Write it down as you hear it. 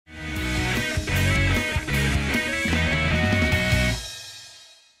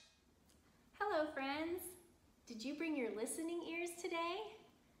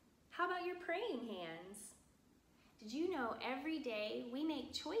your praying hands? Did you know every day we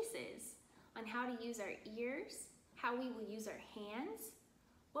make choices on how to use our ears, how we will use our hands,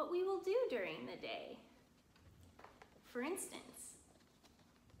 what we will do during the day? For instance,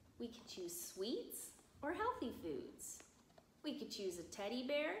 we could choose sweets or healthy foods. We could choose a teddy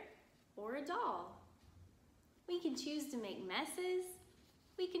bear or a doll. We can choose to make messes.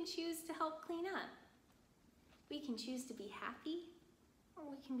 We can choose to help clean up. We can choose to be happy, or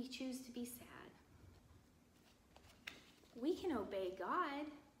we can choose to be sad. We can obey God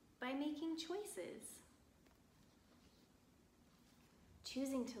by making choices.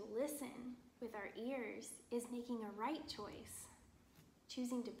 Choosing to listen with our ears is making a right choice.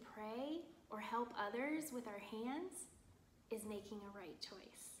 Choosing to pray or help others with our hands is making a right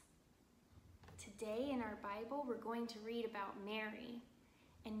choice. Today in our Bible, we're going to read about Mary,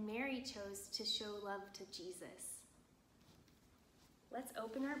 and Mary chose to show love to Jesus. Let's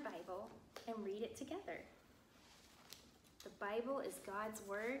open our Bible and read it together. The Bible is God's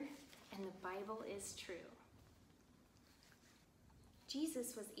word, and the Bible is true.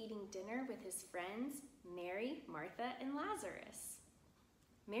 Jesus was eating dinner with his friends, Mary, Martha, and Lazarus.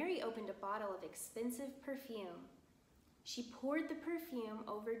 Mary opened a bottle of expensive perfume. She poured the perfume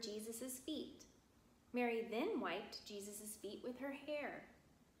over Jesus' feet. Mary then wiped Jesus' feet with her hair.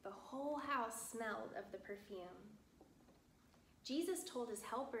 The whole house smelled of the perfume. Jesus told his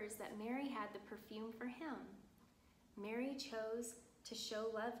helpers that Mary had the perfume for him. Mary chose to show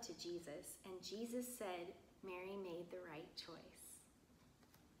love to Jesus, and Jesus said Mary made the right choice.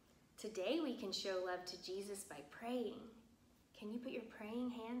 Today we can show love to Jesus by praying. Can you put your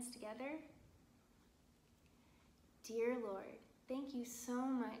praying hands together? Dear Lord, thank you so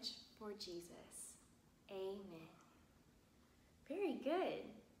much for Jesus. Amen. Very good.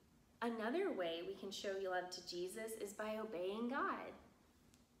 Another way we can show love to Jesus is by obeying God.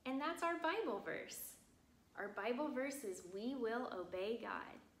 And that's our Bible verse. Our Bible verse is, we will obey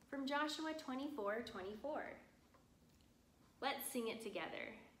God, from Joshua 24:24. Let's sing it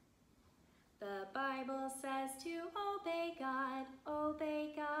together. The Bible says to obey God,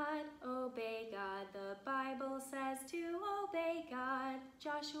 obey God, obey God. The Bible says to obey God,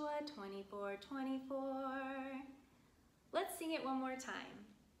 Joshua 24:24. Let's sing it one more time.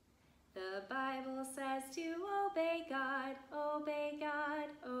 The Bible says to obey God, obey God,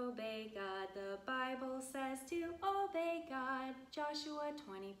 obey God. The Bible says to obey God, Joshua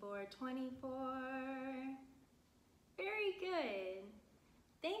 24:24. Very good.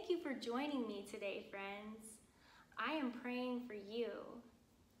 Thank you for joining me today, friends. I am praying for you.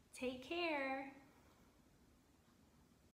 Take care.